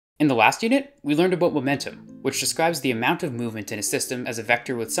In the last unit, we learned about momentum, which describes the amount of movement in a system as a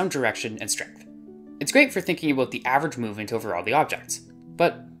vector with some direction and strength. It's great for thinking about the average movement over all the objects,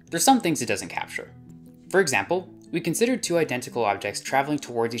 but there's some things it doesn't capture. For example, we considered two identical objects traveling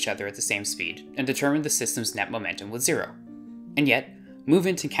towards each other at the same speed and determined the system's net momentum was 0. And yet,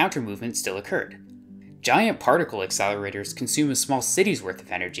 movement and counter-movement still occurred. Giant particle accelerators consume a small city's worth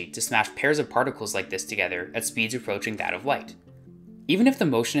of energy to smash pairs of particles like this together at speeds approaching that of light. Even if the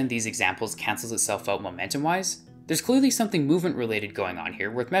motion in these examples cancels itself out momentum-wise, there's clearly something movement-related going on here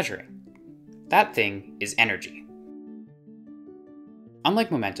worth measuring. That thing is energy.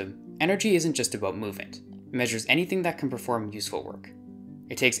 Unlike momentum, energy isn't just about movement. It measures anything that can perform useful work.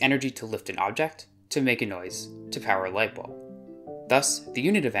 It takes energy to lift an object, to make a noise, to power a light bulb. Thus, the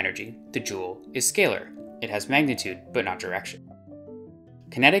unit of energy, the joule, is scalar. It has magnitude, but not direction.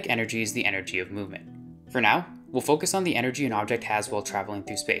 Kinetic energy is the energy of movement. For now, we'll focus on the energy an object has while traveling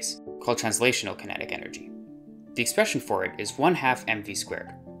through space, called translational kinetic energy. The expression for it is 1/2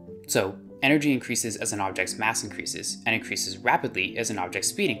 mv². So, energy increases as an object's mass increases, and increases rapidly as an object's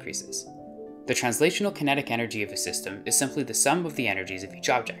speed increases. The translational kinetic energy of a system is simply the sum of the energies of each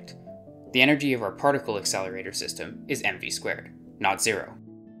object. The energy of our particle accelerator system is mv², not 0.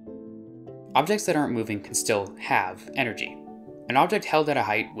 Objects that aren't moving can still have energy. An object held at a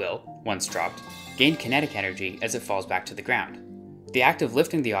height will, once dropped, gain kinetic energy as it falls back to the ground. The act of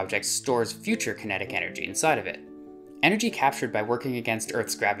lifting the object stores future kinetic energy inside of it. Energy captured by working against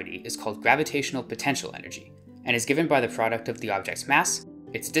Earth's gravity is called gravitational potential energy, and is given by the product of the object's mass,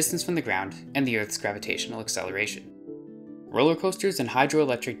 its distance from the ground, and the Earth's gravitational acceleration. Roller coasters and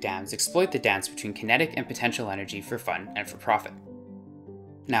hydroelectric dams exploit the dance between kinetic and potential energy for fun and for profit.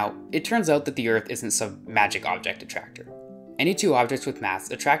 Now, it turns out that the Earth isn't some magic object attractor. Any two objects with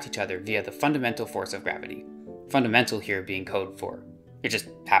mass attract each other via the fundamental force of gravity. Fundamental here being code for it just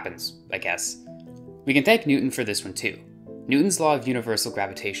happens, I guess. We can thank Newton for this one too. Newton's law of universal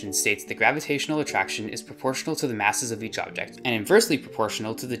gravitation states that gravitational attraction is proportional to the masses of each object and inversely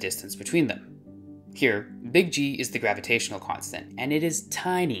proportional to the distance between them. Here, big G is the gravitational constant, and it is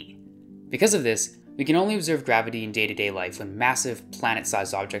tiny. Because of this, we can only observe gravity in day-to-day life when massive,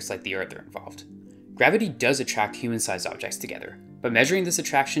 planet-sized objects like the Earth are involved. Gravity does attract human-sized objects together, but measuring this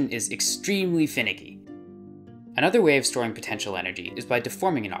attraction is extremely finicky. Another way of storing potential energy is by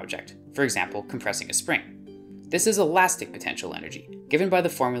deforming an object, for example, compressing a spring. This is elastic potential energy, given by the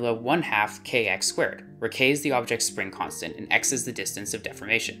formula 1/2 kx², where k is the object's spring constant and x is the distance of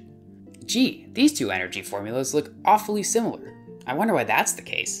deformation. Gee, these two energy formulas look awfully similar. I wonder why that's the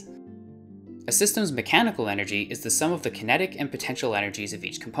case. A system's mechanical energy is the sum of the kinetic and potential energies of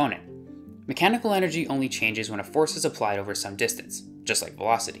each component. Mechanical energy only changes when a force is applied over some distance, just like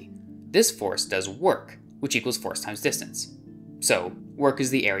velocity. This force does work, which equals force times distance. So, work is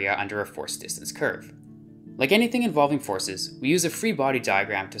the area under a force-distance curve. Like anything involving forces, we use a free body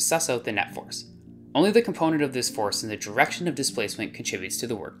diagram to suss out the net force. Only the component of this force in the direction of displacement contributes to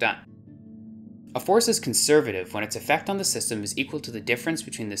the work done. A force is conservative when its effect on the system is equal to the difference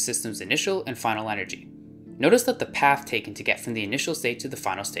between the system's initial and final energy. Notice that the path taken to get from the initial state to the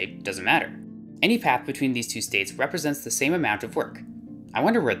final state doesn't matter. Any path between these two states represents the same amount of work. I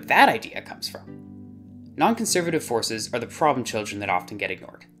wonder where that idea comes from. Non-conservative forces are the problem children that often get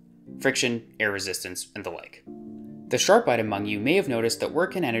ignored. Friction, air resistance, and the like. The sharp-eyed among you may have noticed that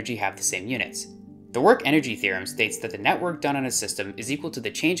work and energy have the same units. The work-energy theorem states that the net work done on a system is equal to the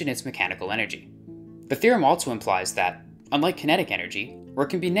change in its mechanical energy. The theorem also implies that, unlike kinetic energy,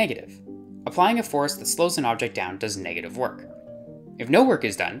 work can be negative. Applying a force that slows an object down does negative work. If no work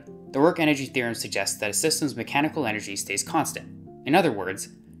is done, the work-energy theorem suggests that a system's mechanical energy stays constant. In other words,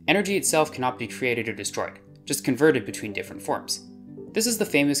 energy itself cannot be created or destroyed, just converted between different forms. This is the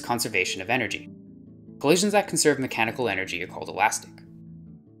famous conservation of energy. Collisions that conserve mechanical energy are called elastic.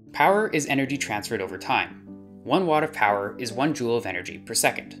 Power is energy transferred over time. 1 watt of power is 1 joule of energy per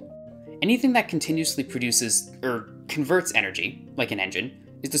second. Anything that continuously produces, or converts energy, like an engine,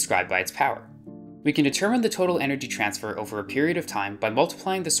 is described by its power. We can determine the total energy transfer over a period of time by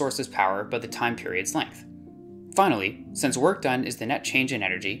multiplying the source's power by the time period's length. Finally, since work done is the net change in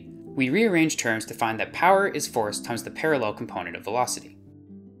energy, we rearrange terms to find that power is force times the parallel component of velocity.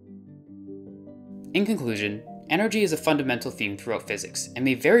 In conclusion, energy is a fundamental theme throughout physics and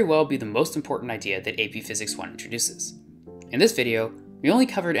may very well be the most important idea that AP Physics 1 introduces. In this video, we only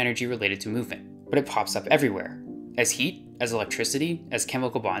covered energy related to movement, but it pops up everywhere, as heat, as electricity, as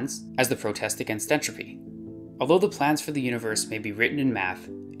chemical bonds, as the protest against entropy. Although the plans for the universe may be written in math,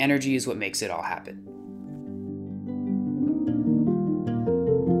 energy is what makes it all happen.